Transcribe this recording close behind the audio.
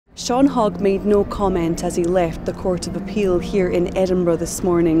Sean Hogg made no comment as he left the Court of Appeal here in Edinburgh this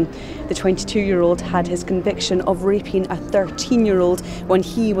morning. The 22-year-old had his conviction of raping a 13-year-old when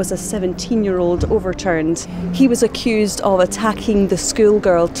he was a 17-year-old overturned. He was accused of attacking the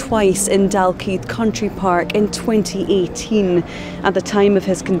schoolgirl twice in Dalkeith Country Park in 2018. At the time of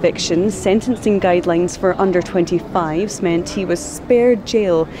his conviction, sentencing guidelines for under 25s meant he was spared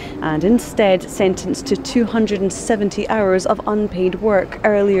jail and instead sentenced to 270 hours of unpaid work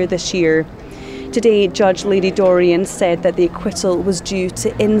earlier this year. Today, Judge Lady Dorian said that the acquittal was due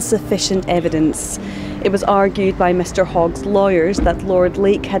to insufficient evidence. It was argued by Mr Hogg's lawyers that Lord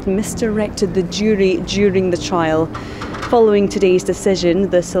Lake had misdirected the jury during the trial. Following today's decision,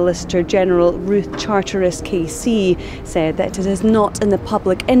 the Solicitor General Ruth Charteris KC said that it is not in the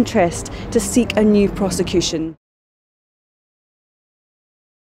public interest to seek a new prosecution.